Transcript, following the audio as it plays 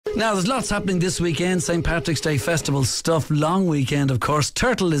Now, there's lots happening this weekend. St. Patrick's Day Festival stuff, long weekend, of course.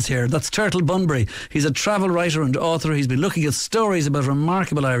 Turtle is here. That's Turtle Bunbury. He's a travel writer and author. He's been looking at stories about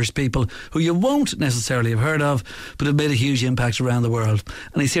remarkable Irish people who you won't necessarily have heard of, but have made a huge impact around the world.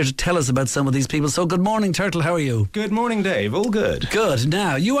 And he's here to tell us about some of these people. So good morning, Turtle. How are you? Good morning, Dave. All good. Good.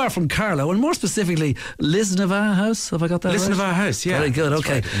 Now, you are from Carlow, and more specifically, Lisnava House. Have I got that right? Lisnava House, yeah. Very good,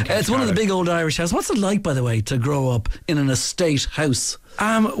 okay. Right, it's one of the big old Irish houses. What's it like, by the way, to grow up in an estate house?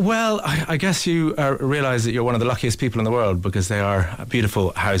 Well, I guess you realise that you're one of the luckiest people in the world, because they are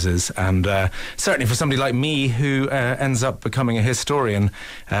beautiful houses, and certainly for somebody like me who ends up becoming a historian,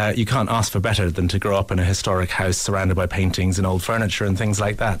 you can't ask for better than to grow up in a historic house surrounded by paintings and old furniture and things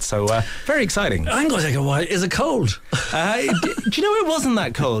like that. So very exciting. I'm going to take a while. Is it cold? Do you know, it wasn't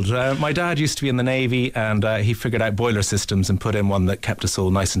that cold. My dad used to be in the Navy, and he figured out boiler systems and put in one that kept us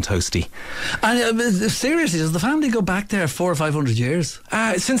all nice and toasty. And seriously, does the family go back there 400 or 500 years?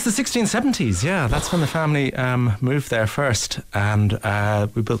 Since the 1670s, yeah. That's when the family moved there first, and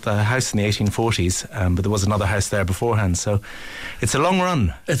we built the house in the 1840s, but there was another house there beforehand, so it's a long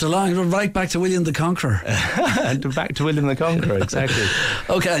run. It's a long run, right back to William the Conqueror. And back to William the Conqueror, exactly.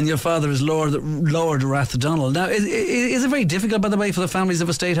 Okay, and your father is Lord Rathdonnell. Now, is it very difficult, by the way, for the families of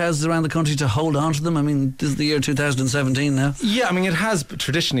estate houses around the country to hold on to them? I mean, this is the year 2017 now. Yeah, I mean, it has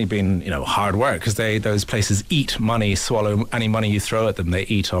traditionally been, hard work, because those places eat money, swallow any money you throw at them. They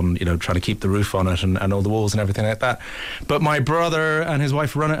eat on, trying to keep the roof on it and all the walls and everything like that. But my brother and his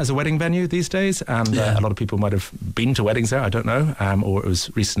wife run it as a wedding venue these days, and a lot of people might have been to weddings there, I don't know, or it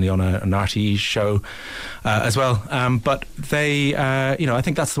was recently on an RTE show as well. But they, I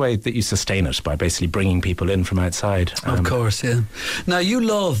think that's the way that you sustain it, by basically bringing people in from outside. Of course, yeah. Now, you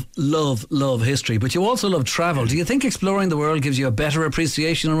love history, but you also love travel. Do you think exploring the world gives you a better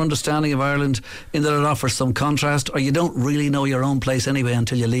appreciation or understanding of Ireland, in that it offers some contrast, or you don't really know your own place anyway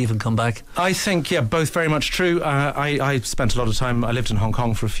until you leave and come back? I think, both very much true. I spent a lot of time, I lived in Hong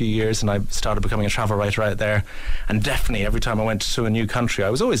Kong for a few years, and I started becoming a travel writer out there, and definitely every time I went to a new country, I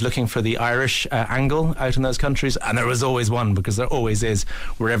was always looking for the Irish angle out in those countries, and there was always one, because there always is.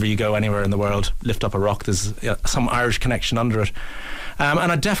 Wherever you go, anywhere in the world, lift up a rock, there's some Irish connection under it.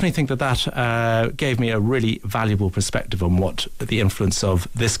 And I definitely think that gave me a really valuable perspective on what the influence of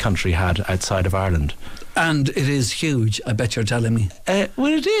this country had outside of Ireland. And it is huge, I bet you're telling me.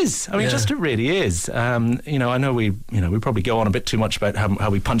 Well, it is. I mean, it really is. I know we probably go on a bit too much about how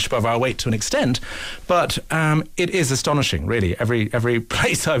we punch above our weight to an extent, but it is astonishing, really. Every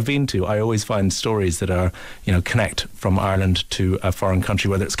place I've been to, I always find stories that are, connect from Ireland to a foreign country,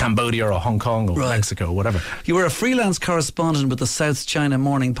 whether it's Cambodia or Hong Kong or Mexico or whatever. You were a freelance correspondent with the South China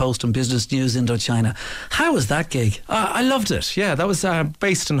Morning Post and Business News Indochina. How was that gig? I loved it. Yeah, that was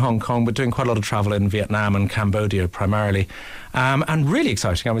based in Hong Kong, but doing quite a lot of travel in Vietnam and Cambodia primarily, and really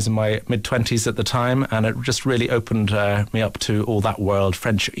exciting. I was in my mid-20s at the time, and it just really opened me up to all that world,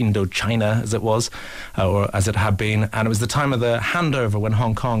 French Indochina as it was, or as it had been. And it was the time of the handover when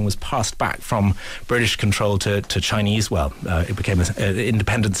Hong Kong was passed back from British control to Chinese. Well, it became an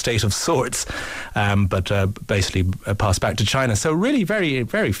independent state of sorts, but basically passed back to China. So really very,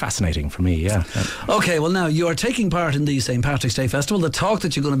 very fascinating for me, yeah. Okay, well now, you are taking part in the St. Patrick's Day Festival. The talk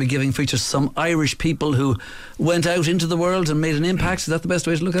that you're going to be giving features some Irish people who went out into the world and made an impact. Is that the best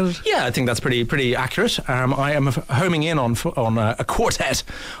way to look at it? Yeah, I think that's pretty accurate. I am homing in on a quartet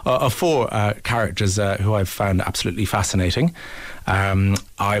of four characters who I've found absolutely fascinating.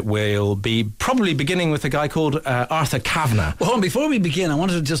 I will be probably beginning with a guy called Arthur Kavanagh. Well, hold on, before we begin, I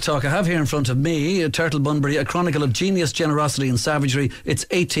wanted to just talk. I have here in front of me Turtle Bunbury, a chronicle of genius, generosity and savagery. It's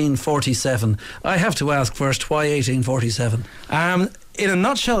 1847. I have to ask first, why 1847? In a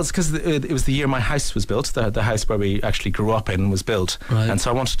nutshell, it's because it was the year my house was built. The house where we actually grew up in was built. Right. And so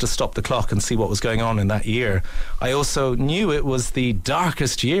I wanted to stop the clock and see what was going on in that year. I also knew it was the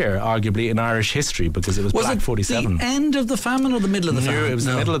darkest year, arguably, in Irish history, because it was Black 47. Was it the end of the famine or the middle of the famine? It was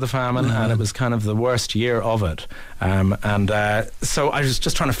the middle of the famine, and it was kind of the worst year of it. So I was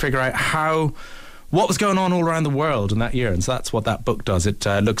just trying to figure out what was going on all around the world in that year. And so that's what that book does. It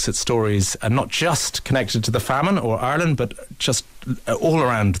looks at stories not just connected to the famine or Ireland, but just all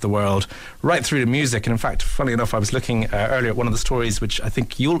around the world, right through to music. And in fact, funny enough, I was looking earlier at one of the stories which I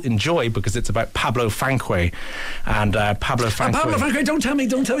think you'll enjoy, because it's about Pablo Franque. And Pablo Franque, don't tell me.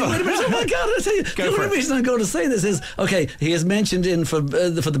 Wait a minute, oh my God, I'll tell you. The only reason I'm going to say this is, okay, he is mentioned in for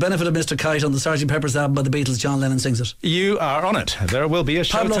the benefit of Mr. Kite on the Sgt. Pepper's album by the Beatles. John Lennon sings it. You are on it. There will be a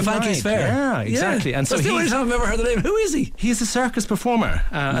show Pablo tonight. Franque's Fair. Yeah, exactly. Absolutely. And so that's the only time I've ever heard the name. Who is he? He's a circus performer,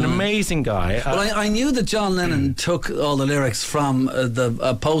 an amazing guy. Well, I knew that John Lennon took all the lyrics from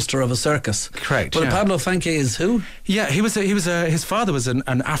a poster of a circus. Correct. But Pablo Fanque is who? Yeah, his father was an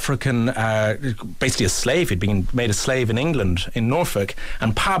African, basically a slave. He'd been made a slave in England, in Norfolk,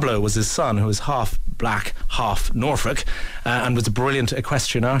 and Pablo was his son, who was half black, half Norfolk, and was a brilliant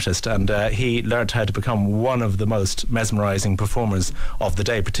equestrian artist, and he learned how to become one of the most mesmerising performers of the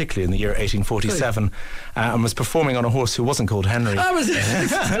day, particularly in the year 1847, and was performing on a horse who wasn't called Henry.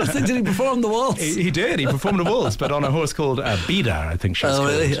 Did he perform the waltz? He did. He performed the waltz, but on a horse called Bida, I think she was called.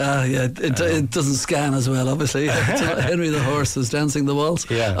 Really? Yeah. It doesn't scan as well, obviously. Henry the horse is dancing the waltz.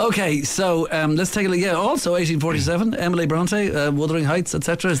 Yeah. Okay, so let's take a look. Yeah, also 1847, Emily Bronte, Wuthering Heights,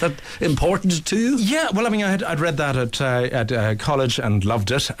 etc. Is that important to you? Yeah, well, I mean, I'd read that at college and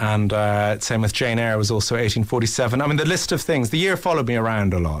loved it, and same with Jane Eyre was also 1847. I mean, the list of things, the year followed me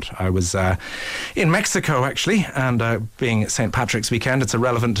around a lot. I was in Mexico, actually, and being St. Patrick's weekend, it's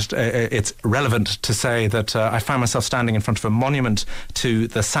relevant to say that I found myself standing in front of a monument to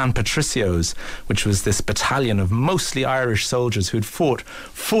the San Patricios, which was this battalion of mostly Irish soldiers who'd fought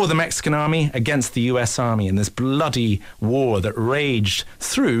for the Mexican army against the US Army in this bloody war that raged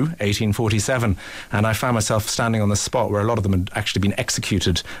through 1847. And I found myself standing on the spot where a lot of them had actually been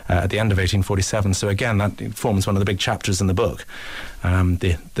executed at the end of 1847. So again, that forms one of the big chapters in the book.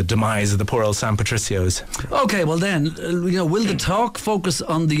 The demise of the poor old San Patricios. Okay, well then, will the talk focus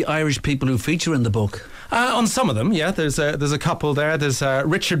on the Irish people who feature in the book? On some of them, yeah. There's a couple there. There's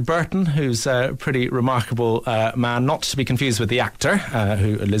Richard Burton, who's a pretty remarkable man, not to be confused with the actor,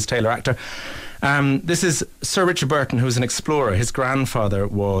 Liz Taylor actor. This is Sir Richard Burton, who was an explorer. His grandfather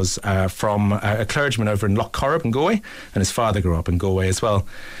was from a clergyman over in Lough Corrib in Galway, and his father grew up in Galway as well.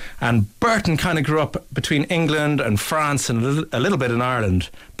 And Burton kind of grew up between England and France and a little bit in Ireland,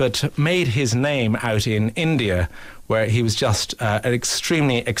 but made his name out in India, where he was just an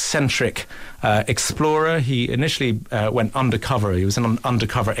extremely eccentric explorer. He initially went undercover. He was an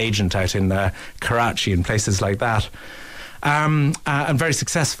undercover agent out in Karachi and places like that, and very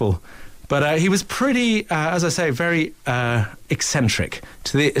successful. But he was pretty, as I say, very eccentric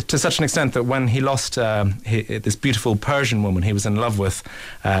to such an extent that when he lost this beautiful Persian woman he was in love with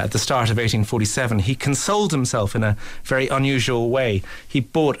at the start of 1847, he consoled himself in a very unusual way. He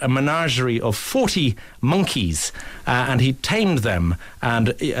bought a menagerie of 40 monkeys and he tamed them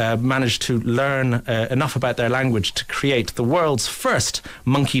and managed to learn enough about their language to create the world's first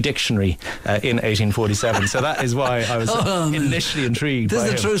monkey dictionary in 1847. So that is why I was initially intrigued. This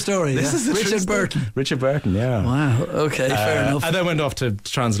is a true story. This is Richard Burton. Richard Burton, yeah. Wow, okay, fair enough. I then went off to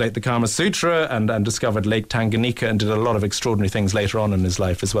translate the Kama Sutra and discovered Lake Tanganyika and did a lot of extraordinary things later on in his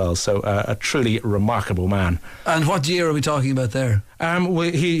life as well. So a truly remarkable man. And what year are we talking about there?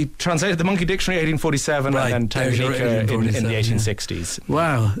 He translated the Monkey Dictionary 1847 right, and then Tanganyika in the 1860s. Yeah.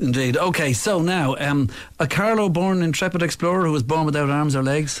 Wow, indeed. Okay, so now, a Carlow-born intrepid explorer who was born without arms or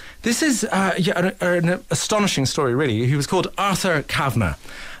legs? This is an astonishing story, really. He was called Arthur Kavanagh.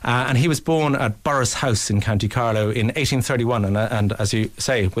 And he was born at Burris House in County Carlow in 1831, and as you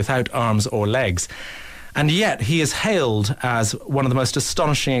say, without arms or legs. And yet he is hailed as one of the most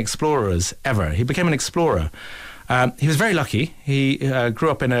astonishing explorers ever. He became an explorer. He was very lucky. He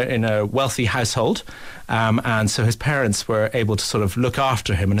grew up in a wealthy household, and so his parents were able to sort of look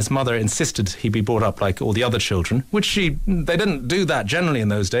after him, and his mother insisted he be brought up like all the other children, which they didn't do that generally in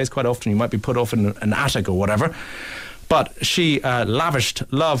those days. Quite often you might be put off in an attic or whatever. But she lavished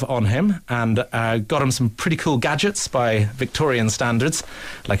love on him and got him some pretty cool gadgets by Victorian standards,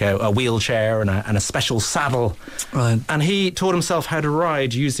 like a wheelchair and a special saddle. Right. And he taught himself how to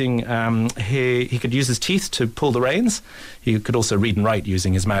ride using, he could use his teeth to pull the reins. He could also read and write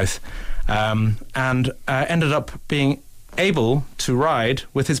using his mouth. And ended up being able to ride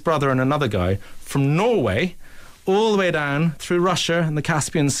with his brother and another guy from Norway all the way down through Russia and the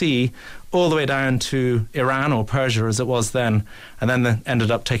Caspian Sea, all the way down to Iran, or Persia as it was then, and then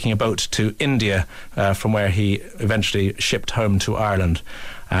ended up taking a boat to India, from where he eventually shipped home to Ireland.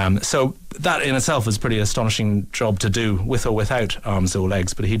 So that in itself was a pretty astonishing job to do, with or without arms or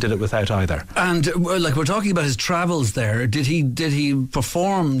legs, but he did it without either. And like, we're talking about his travels there. Did he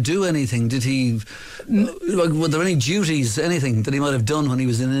perform, do anything? Did he, were there any duties, anything that he might have done when he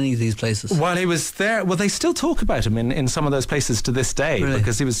was in any of these places? While he was there, well, they still talk about him in some of those places to this day, really?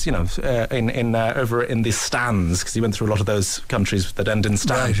 Because he was, over in the stands, because he went through a lot of those countries that end in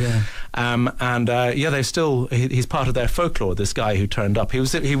stand. Right, yeah. They've still, he's part of their folklore, this guy who turned up.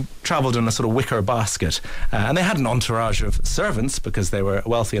 He travelled in a sort of wicker basket, and they had an entourage of servants because they were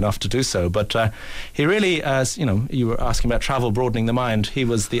wealthy enough to do so, but he really, as you know, you were asking about travel broadening the mind, he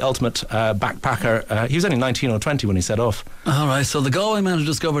was the ultimate backpacker. He was only 19 or 20 when he set off. All right, so the Galway man who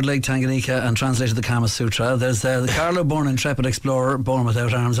discovered Lake Tanganyika and translated the Kama Sutra. There's the Carlow-born intrepid explorer born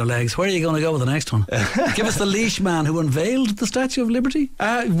without arms or legs. Where are you going to go with the next one? Give us the leash man who unveiled the Statue of Liberty.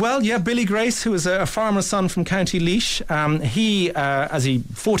 Billy Grace, who was a farmer's son from County Laois. He, as a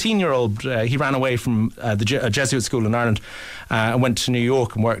 14-year-old, he ran away from a Jesuit school in Ireland and went to New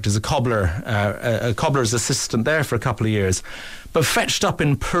York and worked as a cobbler's assistant there for a couple of years. But fetched up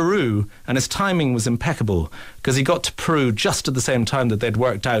in Peru, and his timing was impeccable because he got to Peru just at the same time that they'd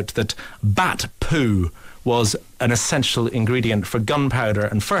worked out that bat poo was an essential ingredient for gunpowder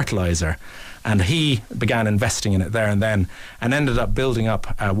and fertilizer. And he began investing in it there and then, and ended up building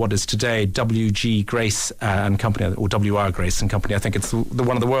up what is today W.G. Grace and Company, or W.R. Grace and Company. I think it's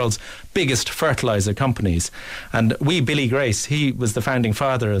one of the world's biggest fertilizer companies. And Billy Grace, he was the founding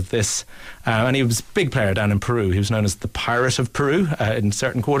father of this, and he was a big player down in Peru. He was known as the Pirate of Peru in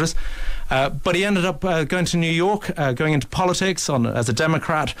certain quarters. But he ended up going to New York, going into politics as a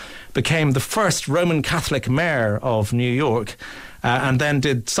Democrat, became the first Roman Catholic mayor of New York, and then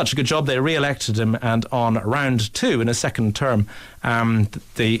did such a good job they re-elected him, and on round 2 in his second term,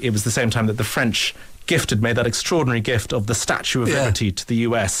 it was the same time that the French made that extraordinary gift of the Statue of Liberty to the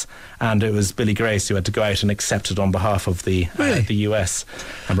US, and it was Billy Grace who had to go out and accept it on behalf of the US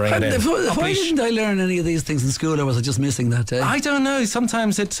and bring it in. Why didn't I learn any of these things in school, or was I just missing that day? I don't know.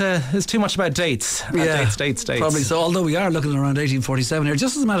 Sometimes it's too much about dates. Dates. Probably so, although we are looking around 1847 here.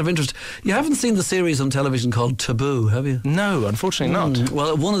 Just as a matter of interest, you haven't seen the series on television called Taboo, have you? No, unfortunately not.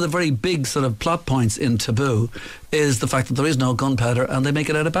 Well, one of the very big sort of plot points in Taboo is the fact that there is no gunpowder and they make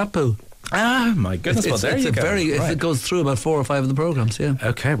it out of bat poo. Ah, my goodness! Well, there you go. It goes through about 4 or 5 of the programmes. Yeah.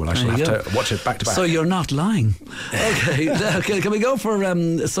 Okay. Well, I shall have to watch it back to back. So you're not lying. Okay. Can we go for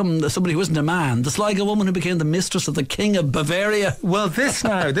somebody who isn't a man? The Sligo woman who became the mistress of the King of Bavaria. Well, this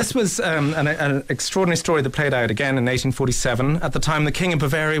was an extraordinary story that played out again in 1847. At the time, the King of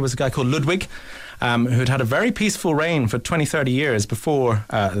Bavaria was a guy called Ludwig, who'd had a very peaceful reign for 20-30 years before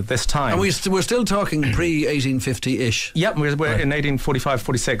this time. And we're still talking pre-1850-ish. Yep, we're in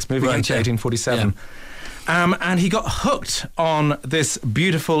 1845-46, moving into 1847. Yeah. And he got hooked on this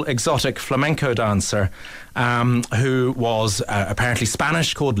beautiful, exotic flamenco dancer who was apparently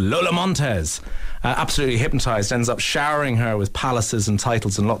Spanish, called Lola Montez. Absolutely hypnotised, ends up showering her with palaces and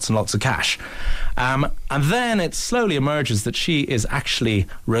titles and lots of cash. And then it slowly emerges that she is actually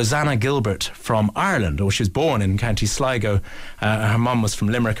Rosanna Gilbert from Ireland, or she was born in County Sligo. Her mum was from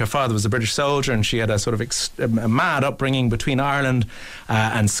Limerick, her father was a British soldier, and she had a sort of a mad upbringing between Ireland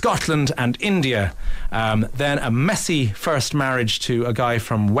and Scotland and India. Then a messy first marriage to a guy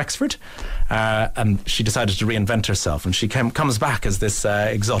from Wexford, and she decided to reinvent herself, and she comes back as this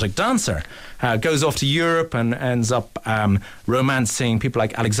exotic dancer, goes off to Europe and ends up romancing people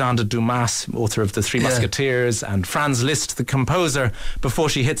like Alexander Dumas, author of The Three Musketeers, and Franz Liszt, the composer, before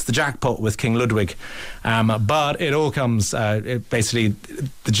she hits the jackpot with King Ludwig. But it all comes, basically,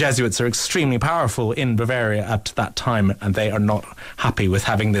 the Jesuits are extremely powerful in Bavaria at that time, and they are not happy with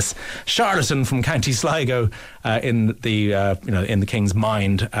having this charlatan from County Sligo in the king's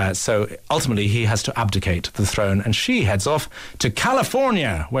mind. So ultimately he has to abdicate the throne, and she heads off to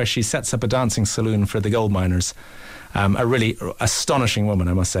California, where she sets up a dancing saloon for the gold miners. A really astonishing woman,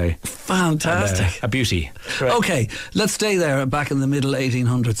 I must say. Fantastic. And, a beauty. Correct. Okay, let's stay there back in the middle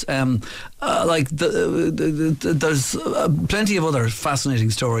 1800s. There's plenty of other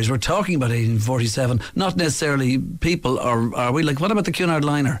fascinating stories. We're talking about 1847, not necessarily people, or are we? Like, what about the Cunard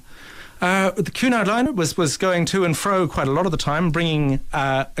liner? The Cunard liner was going to and fro quite a lot of the time, bringing,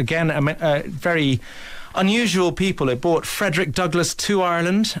 again, a very unusual people. It brought Frederick Douglass to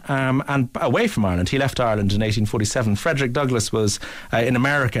Ireland and away from Ireland. He left Ireland in 1847. Frederick Douglass was in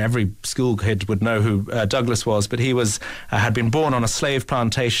America. Every school kid would know who Douglass was, but he was had been born on a slave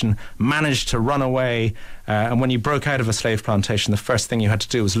plantation, managed to run away, and when you broke out of a slave plantation, the first thing you had to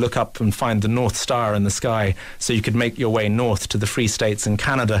do was look up and find the North Star in the sky so you could make your way north to the Free States in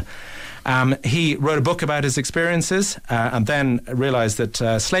Canada. He wrote a book about his experiences and then realised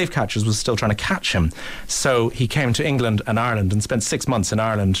that slave catchers was still trying to catch him. So he came to England and Ireland and spent 6 months in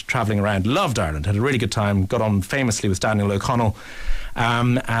Ireland travelling around. Loved Ireland, had a really good time, got on famously with Daniel O'Connell,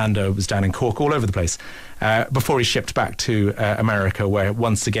 and was down in Cork, all over the place, before he shipped back to America, where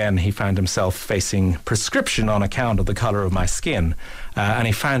once again he found himself facing proscription on account of the colour of my skin. And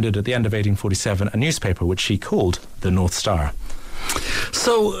he founded at the end of 1847 a newspaper which he called the North Star.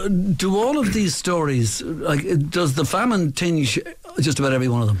 So, do all of these stories, does the famine tinge just about every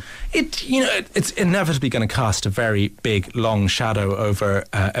one of them? It's inevitably going to cast a very big, long shadow over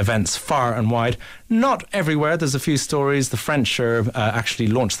events far and wide. Not everywhere. There's a few stories. The French actually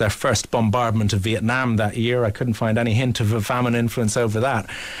launched their first bombardment of Vietnam that year. I couldn't find any hint of a famine influence over that.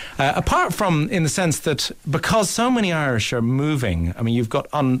 Apart from in the sense that because so many Irish are moving, I mean, you've got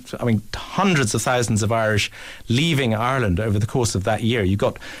hundreds of thousands of Irish leaving Ireland over the course of that year. You've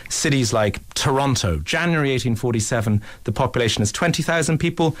got cities like Toronto. January 1847, the population is 20,000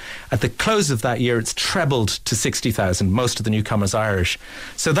 people. At the close of that year, it's trebled to 60,000, most of the newcomers Irish.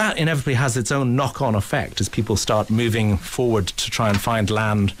 So that inevitably has its own knock-on effect as people start moving forward to try and find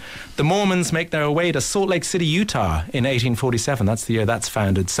land. The Mormons make their way to Salt Lake City, Utah in 1847. That's the year that's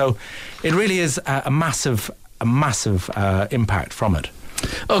founded. So it really is a massive impact from it.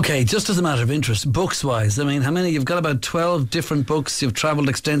 Okay, just as a matter of interest, books-wise, I mean, how many? You've got about 12 different books. You've travelled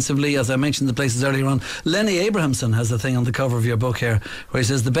extensively, as I mentioned the places earlier on. Lenny Abrahamson has the thing on the cover of your book here, where he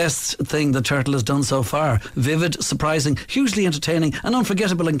says, the best thing the Turtle has done so far. Vivid, surprising, hugely entertaining, an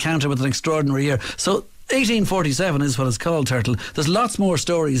unforgettable encounter with an extraordinary year. So 1847 is what it's called, Turtle. There's lots more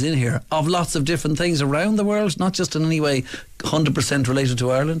stories in here of lots of different things around the world, not just in any way 100% related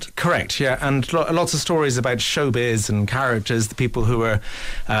to Ireland. Correct, yeah, and lots of stories about showbiz and characters, the people who were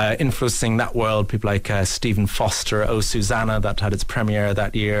influencing that world, people like Stephen Foster, Oh Susanna, that had its premiere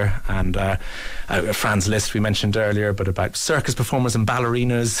that year, and Franz Liszt we mentioned earlier, but about circus performers and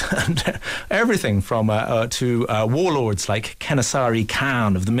ballerinas and everything from to warlords like Kenessari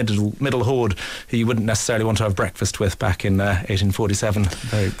Khan of the Middle Horde, who you wouldn't necessarily want to have breakfast with back in 1847.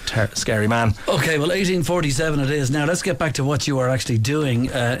 Very scary man. Okay, well, 1847 it is. Now let's get back to what you are actually doing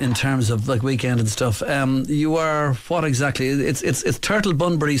in terms of like weekend and stuff. You are what exactly? It's Turtle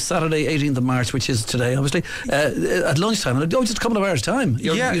Bunbury, Saturday 18th of March, which is today, obviously, at lunchtime. Just a couple of hours' time.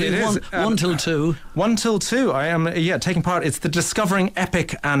 It is. 1 till 2. 1 till 2. I am taking part. It's the Discovering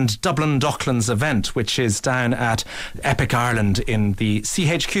Epic and Dublin Docklands event, which is down at Epic Ireland in the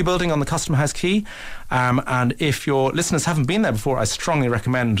CHQ building on the Custom House Quay. And if your listeners haven't been there before, I strongly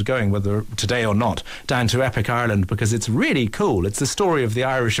recommend going, whether today or not, down to Epic Ireland, because it's really cool. It's the story of the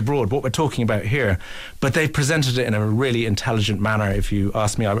Irish abroad, what we're talking about here, but they've presented it in a really intelligent manner. If you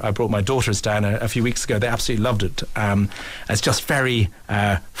ask me, I brought my daughters down a few weeks ago. They absolutely loved it. It's just very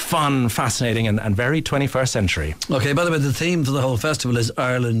fun, fascinating, and very 21st century. Okay, by the way, the theme for the whole festival is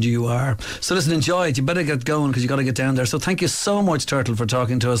Ireland You Are. So listen, enjoy it. You better get going because you've got to get down there. So thank you so much, Turtle, for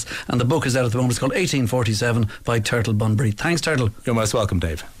talking to us. And the book is out at the moment. It's called 1847 by Turtle Bunbury. Thanks, Turtle. You're most welcome,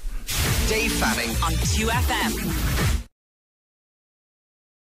 Dave. Dave Fanning on 2FM.